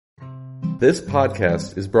This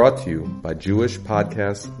podcast is brought to you by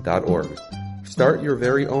JewishPodcasts.org. Start your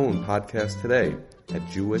very own podcast today at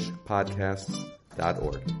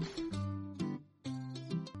JewishPodcasts.org.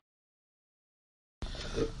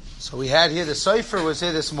 So we had here, the Sefer was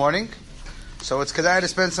here this morning. So it's kedai to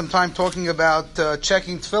spend some time talking about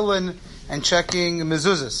checking Tefillin and checking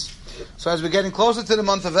Mezuzos. So as we're getting closer to the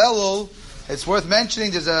month of Elul, it's worth mentioning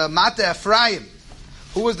there's a Mata Ephraim.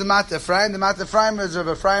 Who was the Mata Ephraim? The Mata Ephraim is of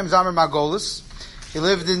Ephraim Zamer Margolis. He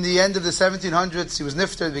lived in the end of the 1700s. He was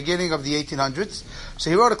nifter at the beginning of the 1800s. So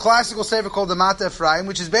he wrote a classical sefer called the Mata Ephraim,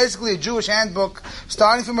 which is basically a Jewish handbook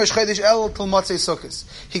starting from Rosh Chodesh Elul till Motzei Sukkos.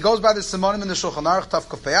 He goes by the Simonim in the Shulchan Aruch, Tav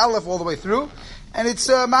Kuf Pei Aleph, all the way through. And it's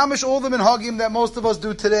mamish all the minhagim that most of us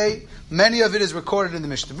do today. Many of it is recorded in the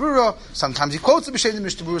Mishnah Berurah. Sometimes he quotes the B'Shem the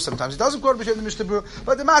Mishnah Berurah. Sometimes he doesn't quote the B'Shem the Mishnah Berurah.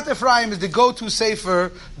 But the Mata Ephraim is the go-to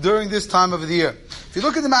sefer during this time of the year. If you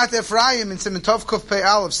look at the Mata Ephraim in Siman Tov Kuf Pei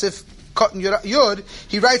Aleph, Sif Cotton Yud,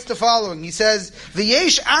 he writes the following. He says,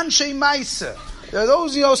 "V'yesh anshe ma'aseh." There are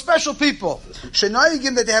those, special people.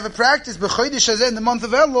 Shenaygim that they have a practice b'chodesh hazeh in the month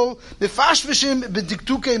of Elul, mefashvishim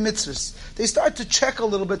b'diktukei mitzvahs. They start to check a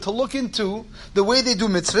little bit, to look into the way they do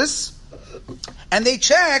mitzvahs, and they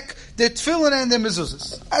check their tefillin and their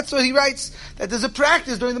mezuzos. That's what he writes, that there's a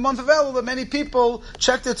practice during the month of Elul that many people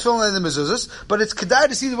check their tefillin and their mezuzos, but it's kedai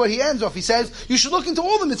to see what he ends off. He says, you should look into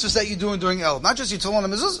all the mitzvahs that you're doing during Elul, not just your tefillin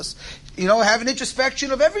and mezuzos. Have an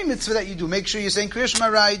introspection of every mitzvah that you do. Make sure you're saying Kriya Shema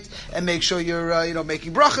right, and make sure you're,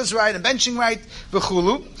 making brachas right, and benching right,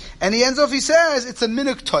 v'chulu. And he ends off, he says, it's a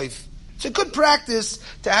minuk toif. It's a good practice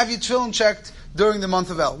to have your tefillin checked during the month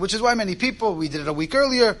of El, which is why many people, we did it a week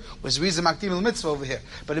earlier, was Rizah Makdim al Mitzvah over here.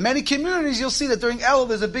 But in many communities, you'll see that during El,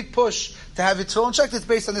 there's a big push to have your tefillin checked. It's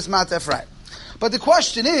based on this Mata Ephraim. But the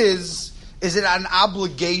question is it an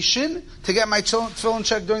obligation to get my tefillin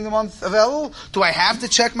checked during the month of Elul? Do I have to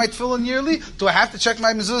check my tefillin yearly? Do I have to check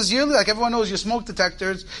my mezuzos yearly? Like everyone knows, your smoke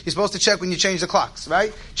detectors, you're supposed to check when you change the clocks,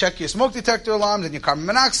 right? Check your smoke detector alarms and your carbon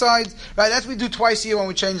monoxide, right? That's what we do twice a year when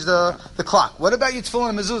we change the clock. What about your tefillin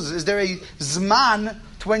and mezuzos? Is there a zman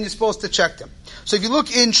to when you're supposed to check them? So if you look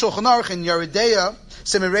in Shulchan Aruch in Yeridea,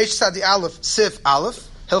 Siman Reish Sadi Aleph, Sif Aleph,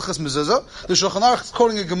 Hilchas Mezuzah, the Shulchan Aruch is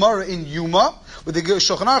quoting a Gemara in Yuma, with the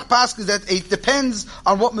Shulchan Aruch pasuk that it depends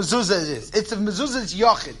on what mezuzah it is. It's if mezuzah is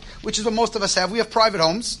yachid, which is what most of us have. We have private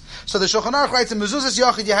homes. So the Shulchan Aruch writes, in mezuzah is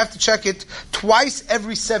yachid, you have to check it twice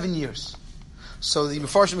every 7 years. So the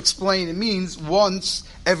Mefarshim explain it means once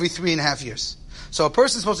every 3.5 years. So a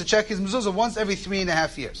person is supposed to check his mezuzah once every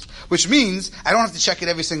 3.5 years, which means I don't have to check it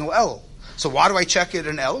every single Elul. So why do I check it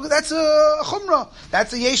in El? That's a chumrah.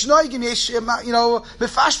 That's a yesh noigim,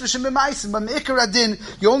 mefashvishim b'maisim. But me'ikar adin,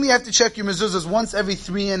 you only have to check your mezuzahs once every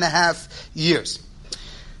 3.5 years.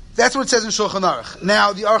 That's what it says in Shulchan Aruch.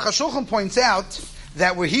 Now, the Aruch HaShulchan points out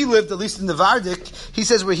that where he lived, at least in the Vardik, he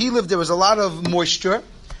says where he lived there was a lot of moisture,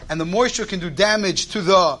 and the moisture can do damage to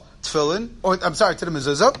the tefillin, to the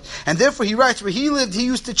mezuzah, and therefore he writes where he lived, he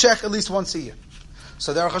used to check at least once a year.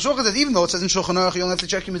 So the Aruch HaShulchan says, even though it says in Shulchan Aruch you only have to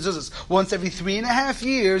check your mezuzahs once every 3.5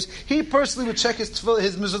 years, he personally would check his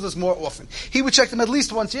mezuzahs more often. He would check them at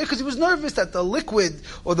least once a year because he was nervous that the liquid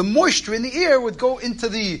or the moisture in the air would go into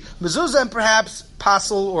the mezuzah and perhaps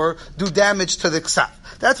passel or do damage to the ksaf.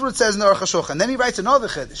 That's what it says in the Aruch HaShulchan. Then he writes another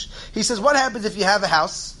chiddush. He says, what happens if you have a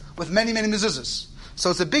house with many, many mezuzahs? So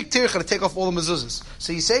it's a big tircha to take off all the mezuzahs.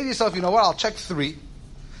 So you say to yourself, I'll check 3.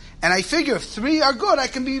 And I figure if 3 are good, I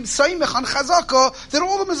can be saimech on chazaka that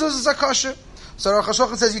all the mezuzahs are kosher. So Aruch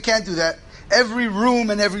HaShulchan says you can't do that. Every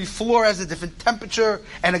room and every floor has a different temperature.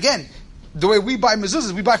 And again, the way we buy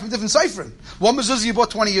mezuzahs, we buy from different seifrim. One mezuzah you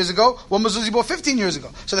bought 20 years ago, one mezuzah you bought 15 years ago.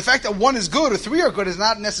 So the fact that one is good or 3 are good is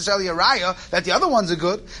not necessarily a raya that the other ones are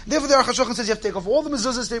good. Therefore, the Aruch HaShulchan says you have to take off all the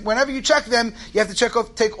mezuzahs. Whenever you check them, you have to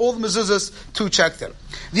take all the mezuzahs to check them.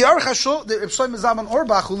 The Aruch HaShulchan, the Reb Shlomo Zalman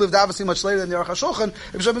Auerbach, who lived obviously much later than the Aruch HaShulchan,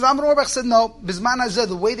 Reb Shlomo Zalman Auerbach said no. Bizman hazeh,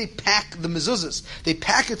 the way they pack the mezuzahs, they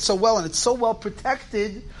pack it so well and it's so well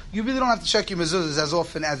protected. You really don't have to check your mezuzahs as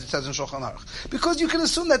often as it says in Shulchan Aruch. Because you can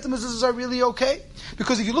assume that the mezuzahs are really okay.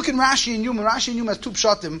 Because if you look in Rashi and Yuma has 2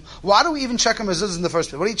 pshatim, why do we even check our mezuzahs in the first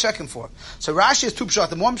place? What are you checking for? So Rashi has 2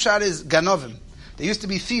 pshatim. One pshat is ganovim. There used to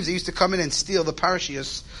be thieves. They used to come in and steal the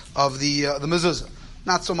parashias of the mezuzah.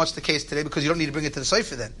 Not so much the case today because you don't need to bring it to the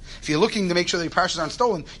sefer then. If you're looking to make sure that your parashas aren't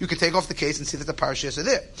stolen, you can take off the case and see that the parashas are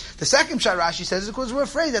there. The second pshat Rashi says is because we're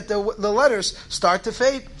afraid that the letters start to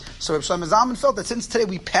fade. So Reb Shlomo Zalman felt that since today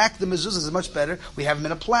we pack the mezuzahs is much better, we have them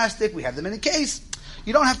in a plastic, we have them in a case,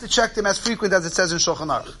 you don't have to check them as frequent as it says in Shulchan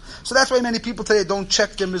Aruch. So that's why many people today don't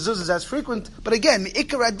check their mezuzahs as frequent. But again,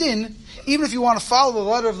 Me'ikar Adin, even if you want to follow the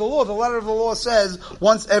letter of the law says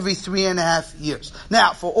once every 3.5 years.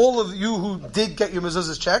 Now, for all of you who did get your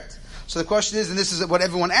mezuzahs checked, so the question is, and this is what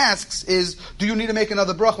everyone asks, is, do you need to make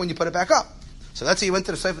another bracha when you put it back up? So let's say you went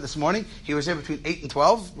to the Sefer this morning, he was here between 8 and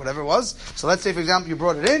 12, whatever it was. So let's say, for example, you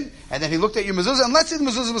brought it in, and then he looked at your mezuzah, and let's say the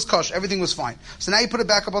mezuzah was kosher, everything was fine. So now you put it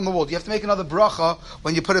back up on the wall. You have to make another bracha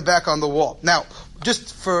when you put it back on the wall. Now,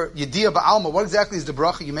 just for Yediyah Ba'alma, what exactly is the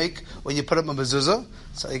bracha you make when you put up a mezuzah?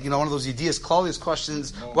 So, one of those Yediyah's Klali's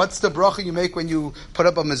questions, what's the bracha you make when you put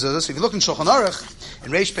up a mezuzah? So if you look in Shulchan Aruch,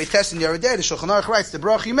 in Reish Peites and Yeridei, the Shulchan Aruch writes, the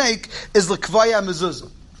bracha you make is l'kvaya mezuzah.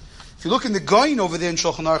 If you look in the Goyin over there in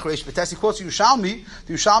Shulchan Aruch Reish Peites, he quotes Yerushalmi.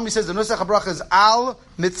 The Yerushalmi says the nusach habracha is al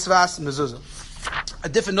mitzvahs mezuzah. A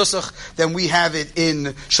different nusach than we have it in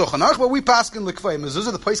Shulchan Aruch, but we pass in l'kvaya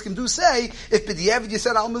mezuzah. The poskim do say if b'diavad you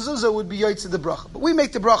said al mezuzah would be yotze the bracha, but we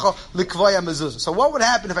make the bracha l'kvaya mezuzah. So what would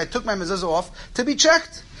happen if I took my mezuzah off to be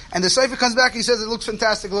checked? And the Sefer comes back and he says, it looks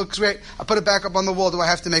fantastic, it looks great, I put it back up on the wall, do I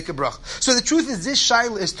have to make a bracha? So the truth is, this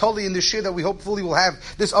shaila is totally in the shir that we hopefully will have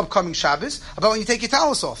this upcoming Shabbos, about when you take your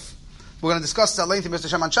talis off. We're going to discuss this at length in Mr.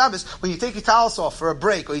 Shem on Shabbos. When you take your towels off for a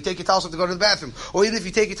break, or you take your towels off to go to the bathroom, or even if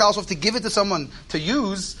you take your towels off to give it to someone to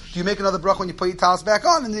use, do you make another bracha when you put your towels back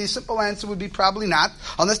on? And the simple answer would be probably not,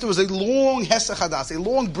 unless there was a long hesach hadas, a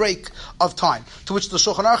long break of time, to which the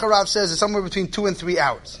Shulchan Aruch Rav says is somewhere between 2 and 3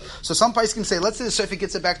 hours. So some poskim say, let's say the Sefer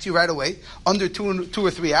gets it back to you right away, under 2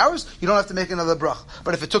 or 3 hours, you don't have to make another bracha.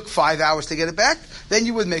 But if it took 5 hours to get it back, then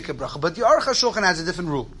you would make a bracha. But the Aruch HaShulchan has a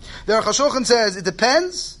different rule. The Aruch HaShulchan says it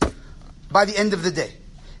depends by the end of the day.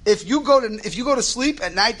 If you go to sleep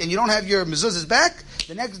at night and you don't have your mezuzahs back,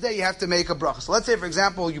 the next day you have to make a bracha. So let's say, for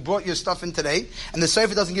example, you brought your stuff in today, and the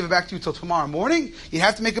Sefer doesn't give it back to you till tomorrow morning, you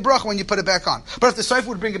have to make a bracha when you put it back on. But if the Sefer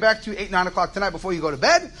would bring it back to you 8, 9 o'clock tonight before you go to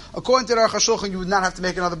bed, according to the Aruch HaShulchan, you would not have to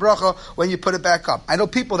make another bracha when you put it back up. I know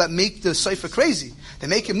people that make the Sefer crazy. They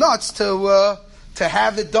make him nuts to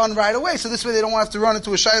have it done right away, so this way they don't have to run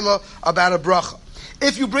into a shayla about a bracha.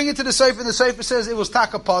 If you bring it to the Sefer, and the Sefer says it was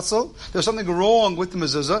taka pasul, there's something wrong with the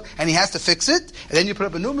mezuzah, and he has to fix it, and then you put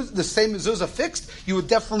up the same mezuzah fixed, you would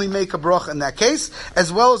definitely make a bracha in that case,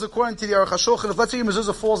 as well as according to the Aruch HaShulchan, if let's say your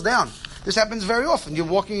mezuzah falls down. This happens very often. You're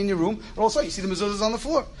walking in your room, and all of a sudden you see the mezuzahs on the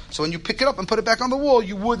floor. So when you pick it up and put it back on the wall,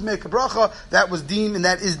 you would make a bracha. That was deemed, and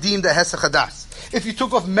that is deemed a hesach hadas. If you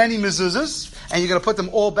took off many mezuzahs, and you're going to put them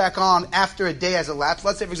all back on after a day has elapsed,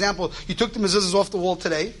 let's say, for example, you took the mezuzahs off the wall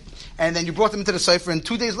today, and then you brought them into the Sefer, and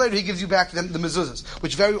 2 days later he gives you back the mezuzahs,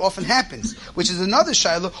 which very often happens, which is another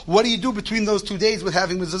shayla. What do you do between those 2 days with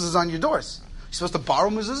having mezuzahs on your doors? You're supposed to borrow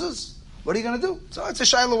mezuzahs? What are you going to do? So it's a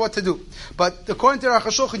shayla what to do. But according to Aruch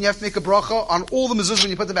HaShulchan, you have to make a bracha on all the mezuzahs when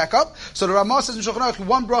you put them back up. So the Ramah says in Shulchan Aruch,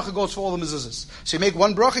 one bracha goes for all the mezuzahs. So you make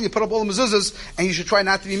one bracha and you put up all the mezuzahs, and you should try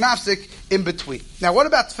not to be mafsik in between. Now what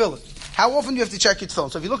about tefillin? How often do you have to check your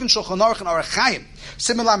tefillin? So if you look in Shulchan Aruch and Orach Chaim,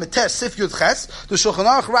 similar metes Sif Yud Ches, the Shulchan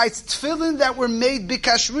Aruch writes tefillin that were made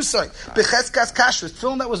b'kashrusay, b'cheskas kashrus,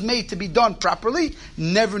 tefillin that was made to be done properly,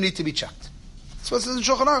 never need to be checked. That's what it says in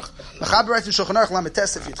Shulchan Aruch. Mechaber writes in Shulchan Aruch lametes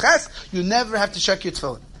Sif Yud Ches, you never have to check your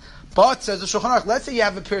tefillin. But says the Shulchan Aruch, let's say you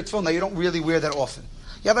have a pair of tefillin that you don't really wear that often.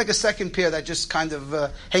 You have like a second pair that just kind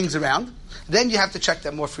of hangs around. Then you have to check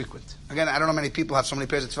that more frequent. Again, I don't know many people have so many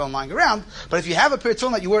pairs of tefillin lying around, but if you have a pair of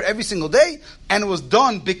tefillin that you wear every single day, and it was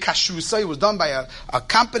done b'kashrusa, it was done by a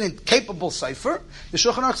competent, capable cipher, the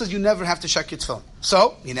Shulchan Aruch says you never have to check your tefillin.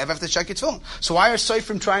 So, you never have to check your tefillin. So why are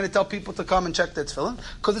Seifrim trying to tell people to come and check their tefillin?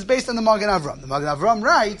 Because it's based on the Magen Avram. The Magen Avram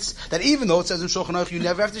writes that even though it says in Shulchan Aruch you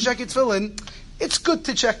never have to check your tefillin, it's good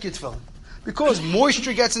to check your tefillin. Because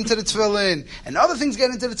moisture gets into the tefillin, and other things get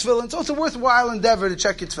into the tefillin, so it's a worthwhile endeavor to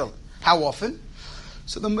check your tefillin. How often?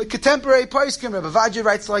 So the contemporary poskim, Rebbe Vajir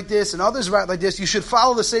writes like this, and others write like this, you should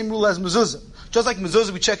follow the same rule as mezuzah. Just like mezuzah,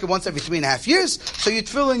 we check it once every 3.5 years, so your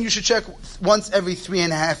tefillin you should check once every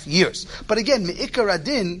 3.5 years. But again, me'ikar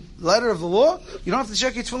adin, letter of the law, you don't have to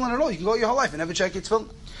check your tefillin at all. You can go your whole life and never check your tefillin.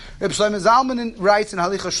 Rebbe Shlomo Zalman writes in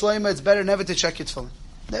Halicha Shloima, it's better never to check your tefillin.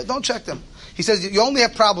 Don't check them. He says you only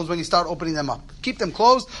have problems when you start opening them up. Keep them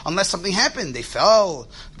closed unless something happened. They fell.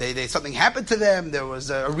 Something happened to them. There was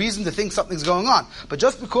a reason to think something's going on. But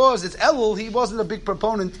just because it's Elul, he wasn't a big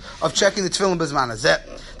proponent of checking the tefillin b'zman hazeh.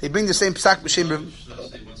 They bring the same psak b'shem.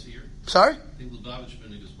 Once a year. Sorry? I think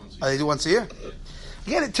Lubavitch is once a year. They do once a year? Yeah.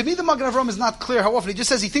 Again, to me the Magen Avram is not clear how often. He just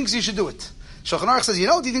says he thinks you should do it. Shulchan Aruch says, he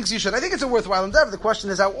thinks you should. I think it's a worthwhile endeavor. The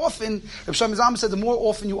question is how often. Reb Shlomo Zalman said the more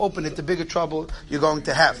often you open it, the bigger trouble you're going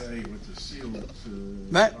to have.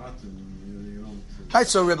 Right,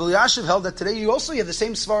 so Rebbe Elyashiv held that today you also have the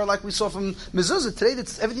same svara like we saw from Mezuzah. Today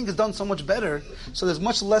everything is done so much better, so there's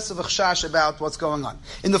much less of a chash about what's going on.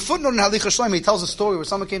 In the footnote in Halicha Shlomo, he tells a story where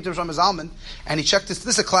someone came to Rishon Zalman and he checked this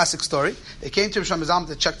is a classic story. They came to Rishon Zalman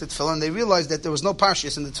to check the tefillin and they realized that there was no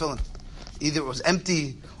parshas in the tefillin. Either it was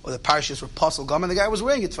empty or the parshas were puzzle gum, and the guy was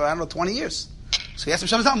wearing it for, 20 years. So he asked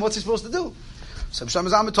Rishon Zalman, what's he supposed to do? So Rishon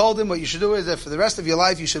Zalman told him, what you should do is that for the rest of your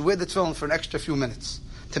life you should wear the tefillin for an extra few minutes,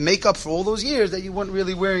 to make up for all those years that you weren't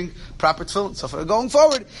really wearing proper tefillin. So for going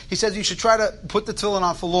forward, he says you should try to put the tefillin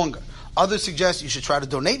on for longer. Others suggest you should try to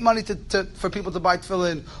donate money for people to buy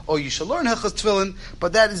tefillin, or you should learn Hilchos tefillin.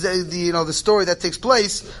 But that is the story that takes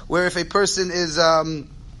place where if a person is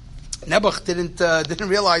Nebuch didn't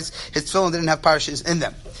realize his tefillin didn't have parshas in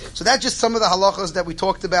them. So that's just some of the halachas that we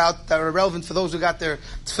talked about that are relevant for those who got their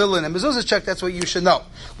tefillin and mezuzah check. That's what you should know.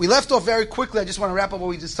 We left off very quickly. I just want to wrap up what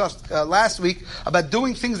we discussed last week about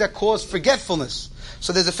doing things that cause forgetfulness.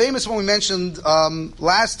 So there's a famous one we mentioned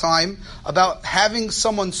last time about having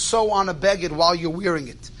someone sew on a beged while you're wearing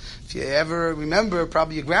it. If you ever remember,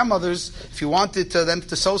 probably your grandmothers, if you wanted them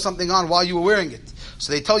to sew something on while you were wearing it,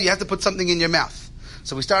 so they told you have to put something in your mouth.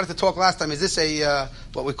 So we started to talk last time. Is this a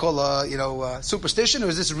what we call a superstition, or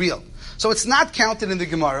is this real? So it's not counted in the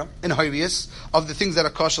Gemara in Horius of the things that are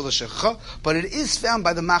kosher l'shecha, but it is found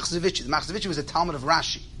by the Machzavitchi. The Machzavitchi was a Talmud of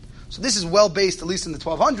Rashi. So this is well based, at least in the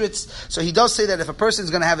 1200s. So he does say that if a person is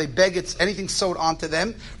going to have a beged, anything sewed onto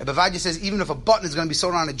them, Rebbe Vajja says even if a button is going to be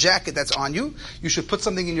sewed on a jacket that's on you, you should put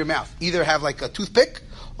something in your mouth. Either have like a toothpick,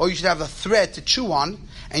 or you should have a thread to chew on,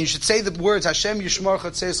 and you should say the words Hashem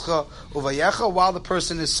Yishmorcha Tzescha Uvayecha while the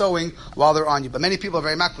person is sewing while they're on you. But many people are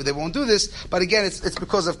very makbid, they won't do this. But again, it's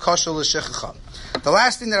because of kosher l'shecha. The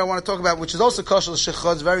last thing that I want to talk about, which is also kosher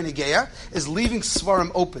l'shecha, is very negeya, is leaving svarim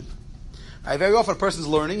open. Right, very often a person's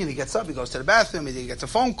learning and he gets up, he goes to the bathroom, he gets a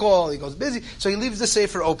phone call, he goes busy, so he leaves the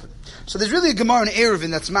sefer open. So there's really a Gemara in Eruvin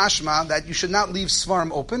that's mashma that you should not leave svarim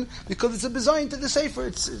open because it's a bizayin to the sefer,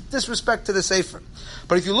 it's disrespect to the sefer.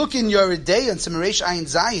 But if you look in your day on Semiresh Ayin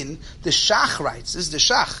Zayin, the Shach writes, this is the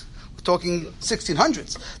Shach, we're talking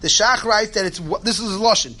 1600s, the Shach writes that this is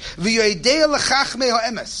Loshen, V'yoidei l'chachmei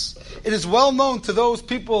ha'emes. It is well known to those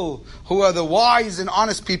people who are the wise and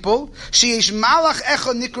honest people. Sheyesh malach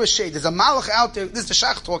echad nikra shade. There's a malach out there. This is the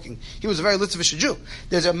Shach talking. He was a very Litvish Jew.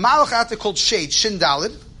 There's a malach out there called Shade, Shin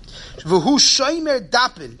Dalid. V'hu shomer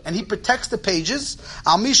dapin, and he protects the pages.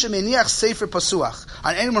 Al misha meniach sefer pasuach.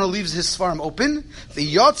 On anyone who leaves his svarim open,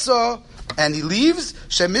 the yotza, and he leaves.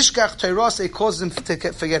 Shemishkach teiros, it causes him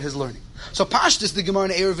to forget his learning. So Pashtus, the Gemara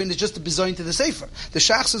in Eruvin, is just a bizayin to the sefer. The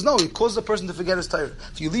Shach says no, it causes a person to forget his Torah.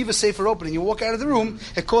 If you leave a sefer open and you walk out of the room,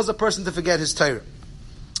 it causes a person to forget his Torah.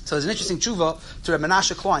 So there's an interesting tshuva to Reb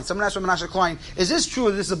Menashe Klein. Someone asked Reb Menashe Klein, is this true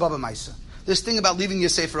or this is a Baba Maisa? This thing about leaving your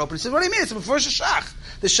sefer open. He says, what do you mean? It's before Shach.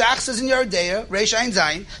 The Shach says in Yeridea, Reish Ayin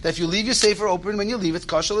Zayin, that if you leave your sefer open, when you leave, it's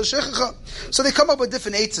kosher l'shecha. So they come up with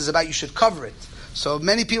different eitzes about you should cover it. So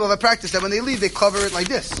many people have practiced that when they leave, they cover it like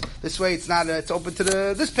this. This way, it's not. It's open to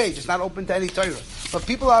this page. It's not open to any Torah. But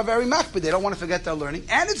people are very makbid. They don't want to forget their learning,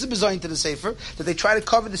 and it's a bizayin to the sefer that they try to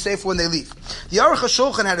cover the sefer when they leave. The Aruch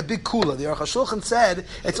HaShulchan had a big kula. The Aruch HaShulchan said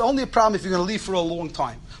it's only a problem if you're going to leave for a long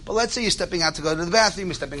time. But let's say you're stepping out to go to the bathroom,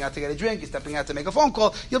 you're stepping out to get a drink, you're stepping out to make a phone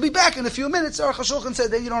call. You'll be back in a few minutes. Aruch HaShulchan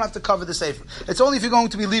said then you don't have to cover the sefer. It's only if you're going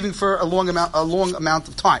to be leaving for a long amount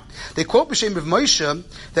of time. They quote B'Shem Rav Moshe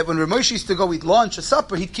that when Rav Moshe used to go eat lunch or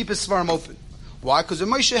supper, he'd keep his svarim open. Why? Because Rav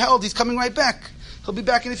Moshe held he's coming right back. He'll be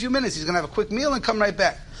back in a few minutes. He's going to have a quick meal and come right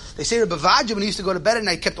back. They say Rebbe Vajja, when he used to go to bed at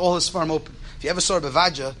night, kept all his svarim open. If you ever saw Rebbe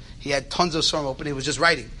Vajja, he had tons of svarim open. He was just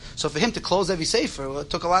writing. So for him to close every sefer, it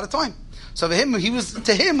took a lot of time. So for him, when he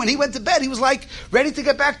went to bed, he was like ready to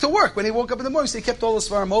get back to work. When he woke up in the morning, so he kept all his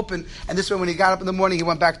svarim open, and this way, when he got up in the morning, he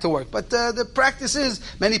went back to work. But the practice is,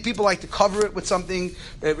 many people like to cover it with something.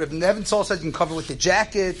 Reb Nevin Sol said you can cover it with the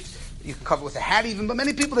jacket, you can cover it with a hat even, but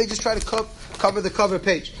many people, they just try to cover the cover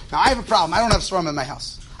page. Now, I have a problem. I don't have svarim in my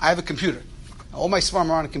house. I have a computer. All my svarim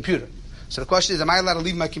are on a computer. So the question is, am I allowed to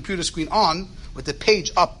leave my computer screen on with the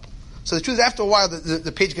page up? So the truth is, after a while,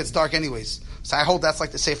 the page gets dark anyways. So I hold that's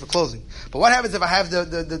like the sefer closing. But what happens if I have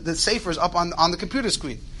the sefers up on the computer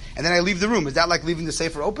screen, and then I leave the room? Is that like leaving the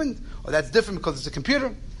sefer open? Or that's different because it's a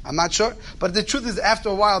computer? I'm not sure. But the truth is, after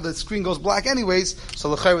a while, the screen goes black anyways, so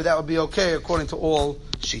l'chayr, that would be okay according to all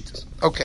shittas. Okay.